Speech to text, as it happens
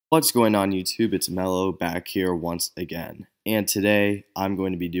What's going on YouTube? It's Mello back here once again, and today I'm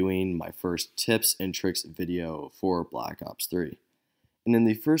going to be doing my first tips and tricks video for Black Ops 3. And in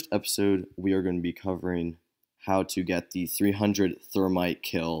the first episode, we are going to be covering how to get the 300 Thermite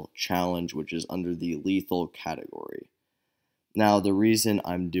kill challenge, which is under the lethal category. Now, the reason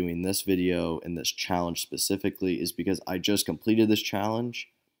I'm doing this video and this challenge specifically is because I just completed this challenge,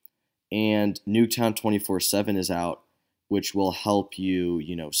 and Nuketown 24/7 is out, which will help you,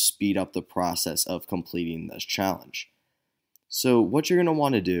 speed up the process of completing this challenge. So what you're going to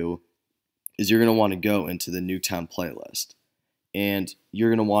want to do is you're going to want to go into the Nuketown playlist, and you're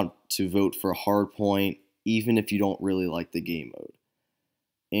going to want to vote for Hardpoint even if you don't really like the game mode.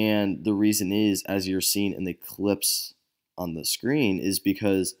 And the reason is, as you're seeing in the clips on the screen, is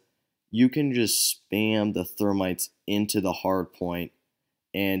because you can just spam the thermites into the Hardpoint,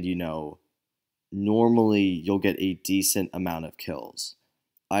 and normally you'll get a decent amount of kills.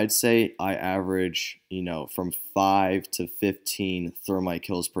 I'd say I average, from 5 to 15 thermite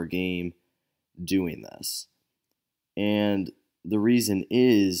kills per game doing this. And the reason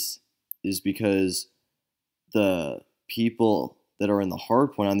is because the people that are in the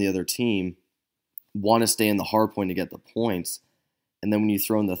hardpoint on the other team want to stay in the hardpoint to get the points. And then when you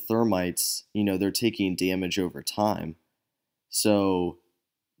throw in the thermites, they're taking damage over time. So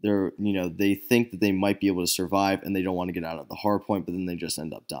they think that they might be able to survive and they don't want to get out of the hard point, but then they just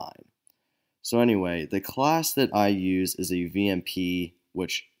end up dying. So anyway, the class that I use is a VMP,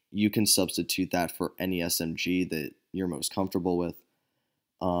 which you can substitute that for any SMG that you're most comfortable with.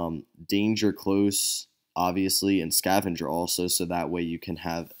 Danger Close, obviously, and Scavenger also, so that way you can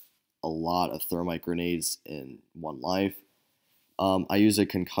have a lot of thermite grenades in one life. I use a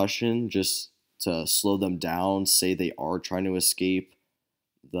concussion just to slow them down, say they are trying to escape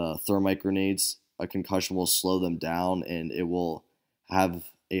the thermite grenades. A concussion will slow them down, and it will have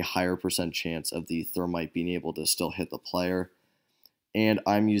a higher % chance of the thermite being able to still hit the player. And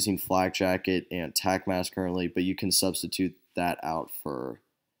I'm using Flak Jacket and Tac Mask currently, but you can substitute that out for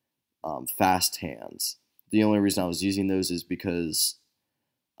Fast Hands. The only reason I was using those is because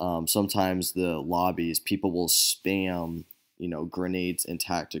sometimes the lobbies, people will spam, grenades and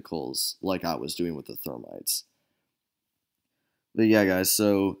tacticals like I was doing with the thermites. But yeah, guys,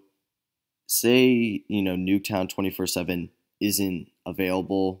 so say, Nuketown 24/7 isn't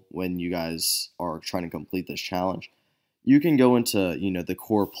available when you guys are trying to complete this challenge. You can go into, the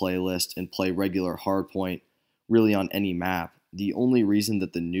core playlist and play regular hardpoint really on any map. The only reason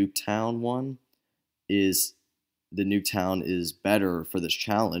that the Nuketown is better for this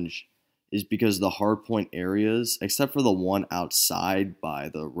challenge is because the hardpoint areas, except for the one outside by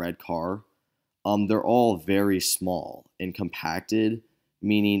the red car, they're all very small and compacted,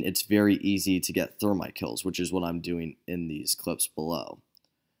 meaning it's very easy to get thermite kills, which is what I'm doing in these clips below.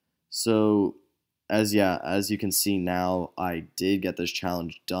 So, as you can see now, I did get this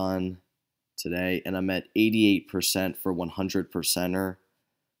challenge done today, and I'm at 88% for 100%er.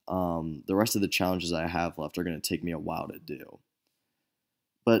 The rest of the challenges I have left are going to take me a while to do.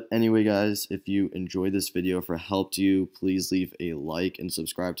 But anyway, guys, if you enjoyed this video, if it helped you, please leave a like and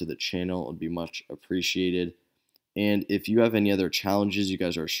subscribe to the channel. It would be much appreciated. And if you have any other challenges you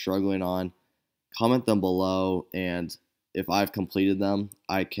guys are struggling on, comment them below. And if I've completed them,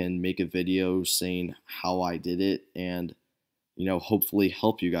 I can make a video saying how I did it and, hopefully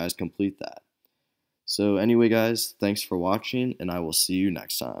help you guys complete that. So anyway, guys, thanks for watching, and I will see you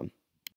next time.